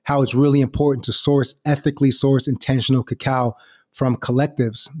how it's really important to ethically source intentional cacao from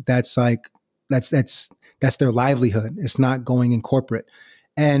collectives. That's their livelihood. It's not going in corporate.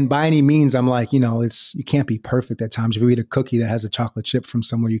 And by any means, I'm like, you can't be perfect at times. If you eat a cookie that has a chocolate chip from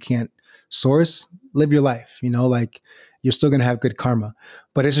somewhere you can't source, live your life, like you're still going to have good karma.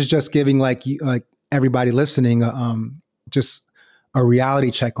 But this is just giving like everybody listening, just a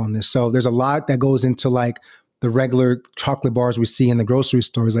reality check on this. So there's a lot that goes into like the regular chocolate bars we see in the grocery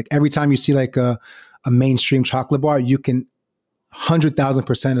stores. Like every time you see like a mainstream chocolate bar, you can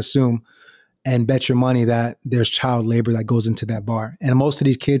 100,000% assume and bet your money that there's child labor that goes into that bar. And most of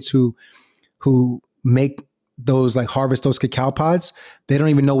these kids who make those, like harvest those cacao pods, they don't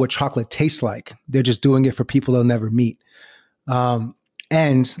even know what chocolate tastes like. They're just doing it for people they'll never meet.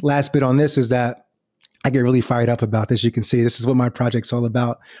 And last bit on this is that I get really fired up about this. You can see this is what my project's all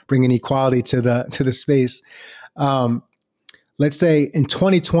about, bringing equality to the space. Let's say in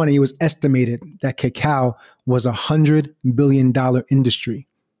 2020, it was estimated that cacao was $100 billion industry.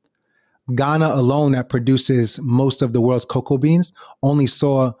 Ghana alone, that produces most of the world's cocoa beans, only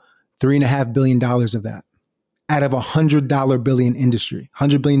saw $3.5 billion of that out of $100 billion industry,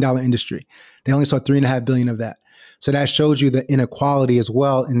 $100 billion industry. They only saw 3.5 billion of that. So that shows you the inequality as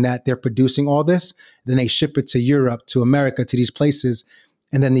well, in that they're producing all this, then they ship it to Europe, to America, to these places.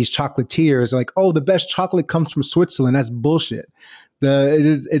 And then these chocolatiers are like, oh, the best chocolate comes from Switzerland. That's bullshit.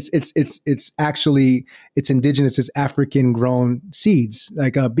 It's actually, it's indigenous, it's African grown seeds,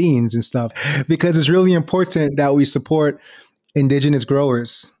 like beans and stuff, because it's really important that we support indigenous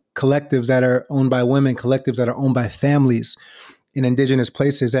growers, collectives that are owned by women, collectives that are owned by families in indigenous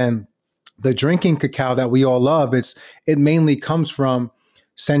places. And the drinking cacao that we all love, it mainly comes from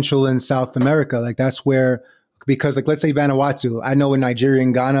Central and South America. Like that's where, because like let's say Vanuatu, I know in Nigeria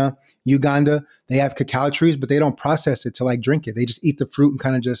and Ghana, Uganda, they have cacao trees, but they don't process it to like drink it. They just eat the fruit and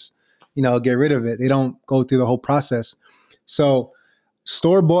kind of just, get rid of it. They don't go through the whole process. So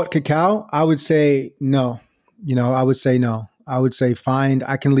store-bought cacao, I would say no. I would say no. I would say find,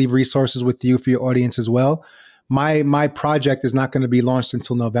 I can leave resources with you for your audience as well. My project is not going to be launched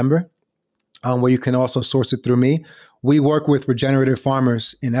until November, where you can also source it through me. We work with regenerative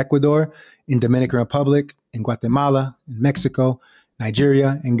farmers in Ecuador, in Dominican Republic, in Guatemala, in Mexico,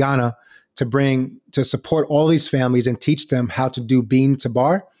 Nigeria, and Ghana to support all these families and teach them how to do bean to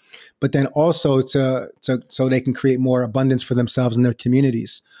bar, but then also so they can create more abundance for themselves and their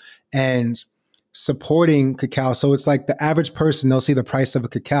communities. And supporting cacao. So it's like the average person, they'll see the price of a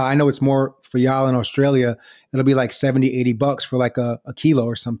cacao. I know it's more for y'all in Australia. It'll be like 70, 80 bucks for like a kilo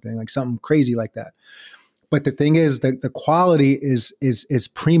or something, like something crazy like that. But the thing is that the quality is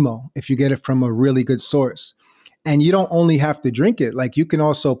primo if you get it from a really good source. And you don't only have to drink it. Like you can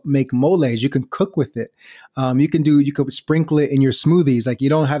also make moles. You can cook with it. You could sprinkle it in your smoothies. Like you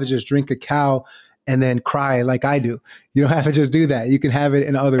don't have to just drink cacao and then cry like I do. You don't have to just do that. You can have it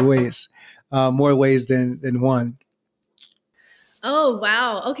in other ways, more ways than one. Oh,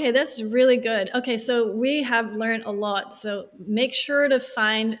 wow. Okay, that's really good. Okay, so we have learned a lot. So make sure to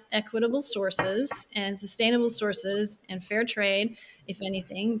find equitable sources and sustainable sources and fair trade, if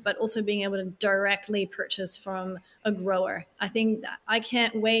anything, but also being able to directly purchase from a grower. I think I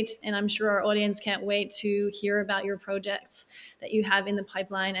can't wait, and I'm sure our audience can't wait to hear about your projects that you have in the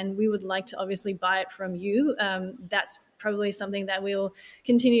pipeline. And we would like to obviously buy it from you. That's probably something that we'll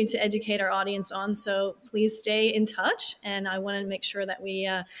continue to educate our audience on. So please stay in touch. And I want to make sure that we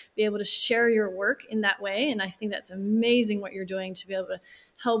be able to share your work in that way. And I think that's amazing what you're doing to be able to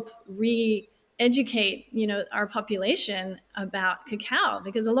help educate our population about cacao,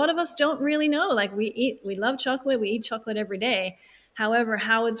 because a lot of us don't really know. Like we love chocolate, we eat chocolate every day. However,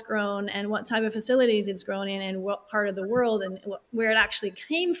 how it's grown and what type of facilities it's grown in and what part of the world and where it actually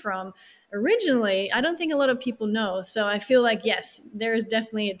came from originally, I don't think a lot of people know. So I feel like, yes, there is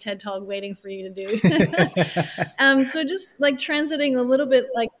definitely a TED Talk waiting for you to do. So just like transiting a little bit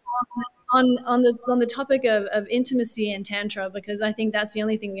like on the topic of intimacy and tantra, because I think that's the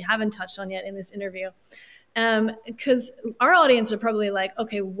only thing we haven't touched on yet in this interview. Because our audience are probably like,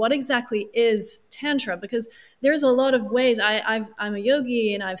 okay, what exactly is tantra? Because there's a lot of ways. I'm a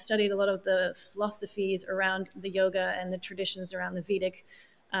yogi and I've studied a lot of the philosophies around the yoga and the traditions around the Vedic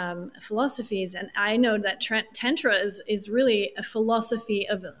philosophies. And I know that tantra is really a philosophy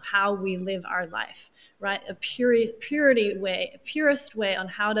of how we live our life, right? A purest way on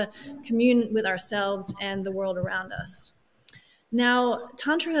how to commune with ourselves and the world around us. Now,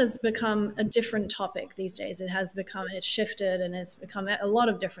 Tantra has become a different topic these days. It's shifted and it's become a lot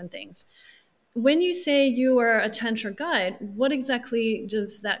of different things. When you say you are a Tantra guide, what exactly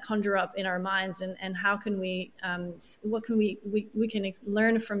does that conjure up in our minds, and how can we can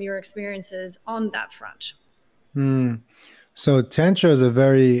learn from your experiences on that front? So Tantra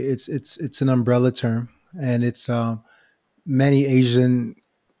is it's an umbrella term, and it's many Asian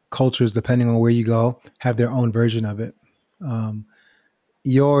cultures, depending on where you go, have their own version of it.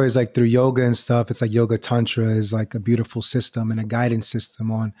 Yours, like through yoga and stuff, it's like yoga tantra is like a beautiful system and a guidance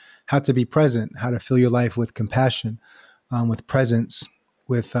system on how to be present, how to fill your life with compassion, with presence,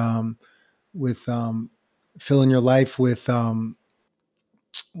 with filling your life with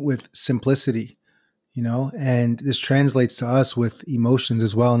simplicity, and this translates to us with emotions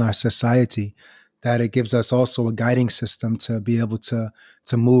as well in our society, that it gives us also a guiding system to be able to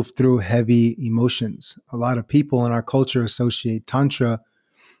move through heavy emotions. A lot of people in our culture associate tantra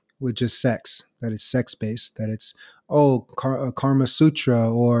with just sex, that it's sex-based, that it's, Karma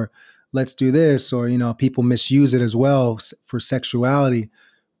Sutra, or let's do this, or, people misuse it as well for sexuality.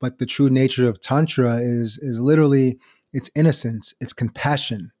 But the true nature of Tantra is literally, it's innocence, it's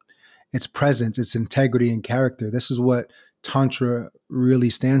compassion, it's presence, it's integrity and character. This is what Tantra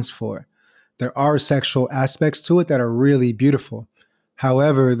really stands for. There are sexual aspects to it that are really beautiful.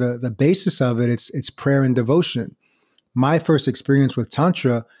 However, the basis of it, it's prayer and devotion. My first experience with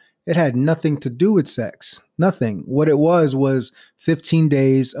Tantra, it had nothing to do with sex. Nothing. What it was 15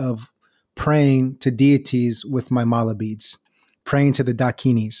 days of praying to deities with my mala beads, praying to the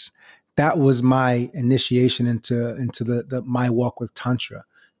dakinis. That was my initiation into the my walk with Tantra.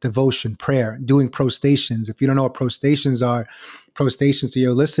 Devotion, prayer, doing prostations. If you don't know what prostations to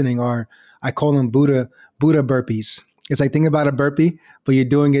your listening are, I call them Buddha burpees. It's like, think about a burpee, but you're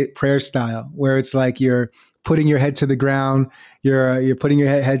doing it prayer style, where it's like you're putting your head to the ground, you're putting your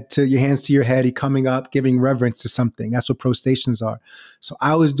head to your hands to your head, you're coming up, giving reverence to something. That's what prostations are. So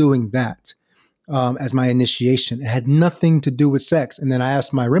I was doing that as my initiation. It had nothing to do with sex. And then I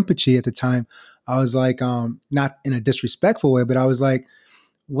asked my Rinpoche at the time, I was like, not in a disrespectful way, but I was like,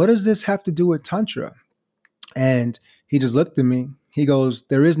 what does this have to do with Tantra? And he just looked at me. He goes,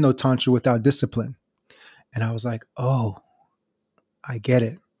 there is no Tantra without discipline. And I was like, oh, I get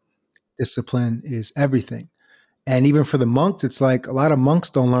it. Discipline is everything. And even for the monks, it's like a lot of monks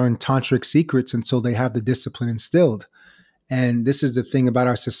don't learn tantric secrets until they have the discipline instilled. And this is the thing about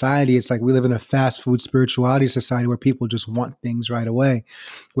our society. It's like we live in a fast food spirituality society where people just want things right away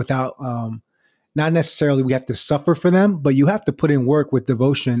without, not necessarily we have to suffer for them, but you have to put in work with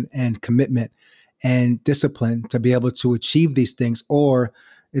devotion and commitment and discipline to be able to achieve these things. Or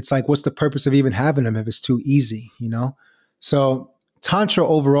it's like, what's the purpose of even having them if it's too easy, you know? So Tantra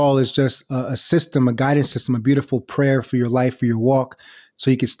overall is just a system, a guidance system, a beautiful prayer for your life, for your walk,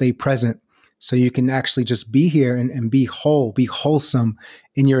 so you can stay present, so you can actually just be here and be whole, be wholesome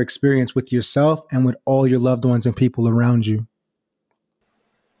in your experience with yourself and with all your loved ones and people around you.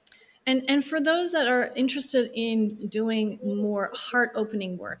 And for those that are interested in doing more heart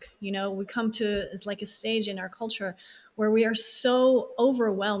opening work, you know, we come to like a stage in our culture where we are so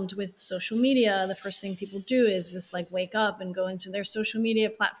overwhelmed with social media. The first thing people do is just like wake up and go into their social media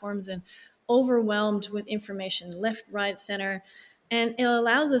platforms and overwhelmed with information left, right, center. And it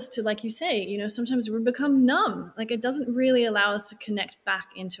allows us to, like you say, you know, sometimes we become numb. Like it doesn't really allow us to connect back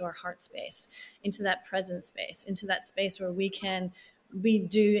into our heart space, into that present space, into that space where we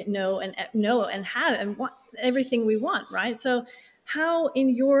do know and have and want everything we want, right? So how,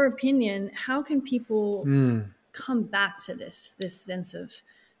 in your opinion, how can people come back to this sense of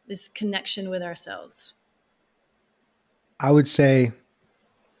this connection with ourselves? I would say,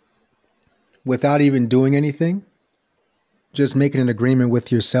 without even doing anything, just making an agreement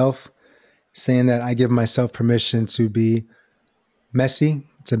with yourself, saying that I give myself permission to be messy,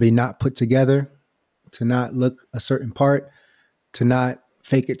 to be not put together, to not look a certain part, to not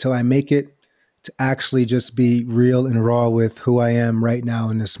fake it till I make it, to actually just be real and raw with who I am right now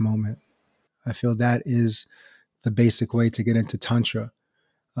in this moment. I feel that is the basic way to get into Tantra.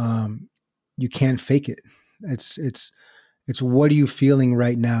 You can't fake it. It's what are you feeling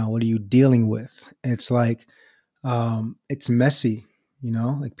right now? What are you dealing with? It's like, it's messy, you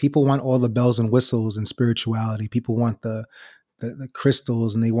know, like people want all the bells and whistles and spirituality. People want the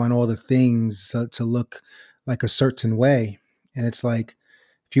crystals, and they want all the things to look like a certain way. And it's like,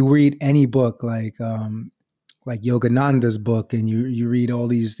 if you read any book like Yogananda's book, and you read all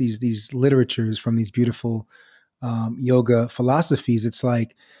these literatures from these beautiful yoga philosophies, it's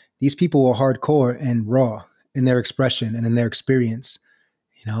like these people were hardcore and raw in their expression and in their experience.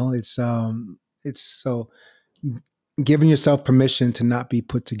 You know, it's so giving yourself permission to not be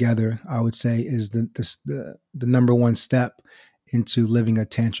put together, I would say, is the number one step into living a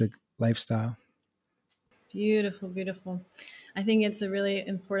tantric lifestyle. Beautiful, beautiful. I think it's a really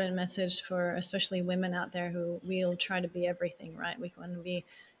important message for especially women out there who will try to be everything, right? We want to be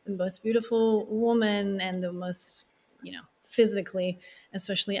the most beautiful woman and the most, you know, physically,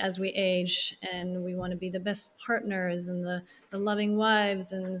 especially as we age. And we want to be the best partners and the loving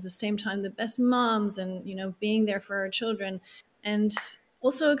wives, and at the same time, the best moms, and, you know, being there for our children. And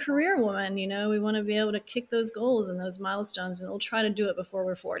also a career woman, you know, we want to be able to kick those goals and those milestones, and we'll try to do it before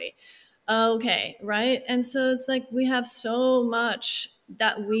we're 40. Okay, right? And so it's like we have so much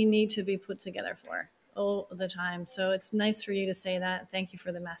that we need to be put together for all the time. So it's nice for you to say that. Thank you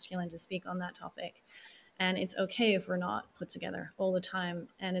for the masculine to speak on that topic. And it's okay if we're not put together all the time.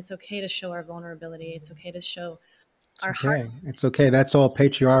 And it's okay to show our vulnerability. It's okay to show It's our okay. hearts. It's okay. That's all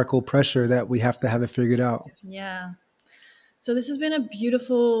patriarchal pressure that we have to have it figured out. Yeah. So this has been a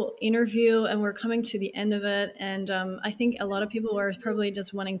beautiful interview, and we're coming to the end of it. And I think a lot of people are probably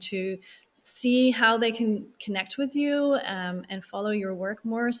just wanting to see how they can connect with you and follow your work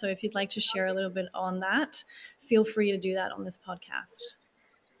more. So if you'd like to share a little bit on that, feel free to do that on this podcast.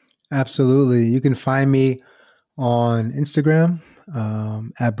 Absolutely. You can find me on Instagram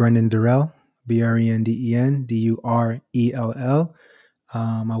at Brenden Durell, BrendenDurell.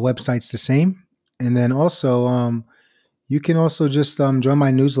 My website's the same. And then also, you can also just join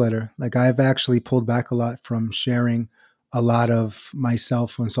my newsletter. Like, I've actually pulled back a lot from sharing a lot of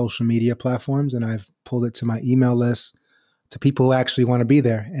myself on social media platforms, and I've pulled it to my email list to people who actually want to be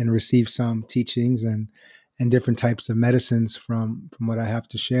there and receive some teachings and different types of medicines from what I have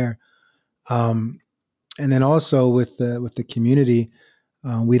to share. Um, and then also with the community,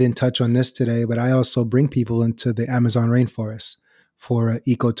 we didn't touch on this today, but I also bring people into the Amazon rainforest for an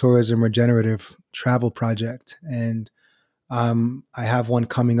ecotourism regenerative travel project. And I have one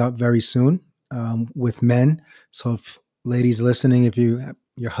coming up very soon with men. So if ladies listening, if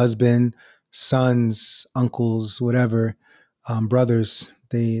your husband, sons, uncles, whatever, brothers,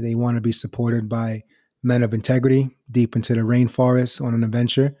 they want to be supported by men of integrity deep into the rainforest on an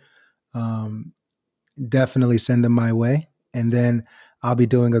adventure, definitely send them my way. And then I'll be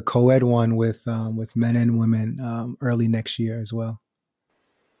doing a co-ed one with men and women early next year as well.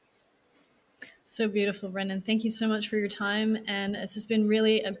 So beautiful, Brenden. Thank you so much for your time. And it's just been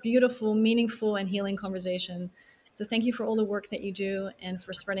really a beautiful, meaningful, and healing conversation. So thank you for all the work that you do and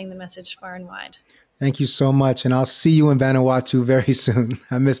for spreading the message far and wide. Thank you so much. And I'll see you in Vanuatu very soon.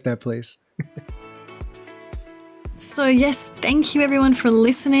 I miss that place. So yes, thank you everyone for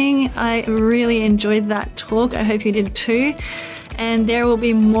listening. I really enjoyed that talk. I hope you did too. And there will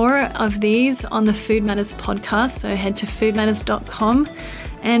be more of these on the Food Matters podcast. So head to foodmatters.com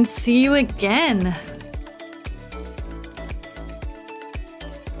and see you again.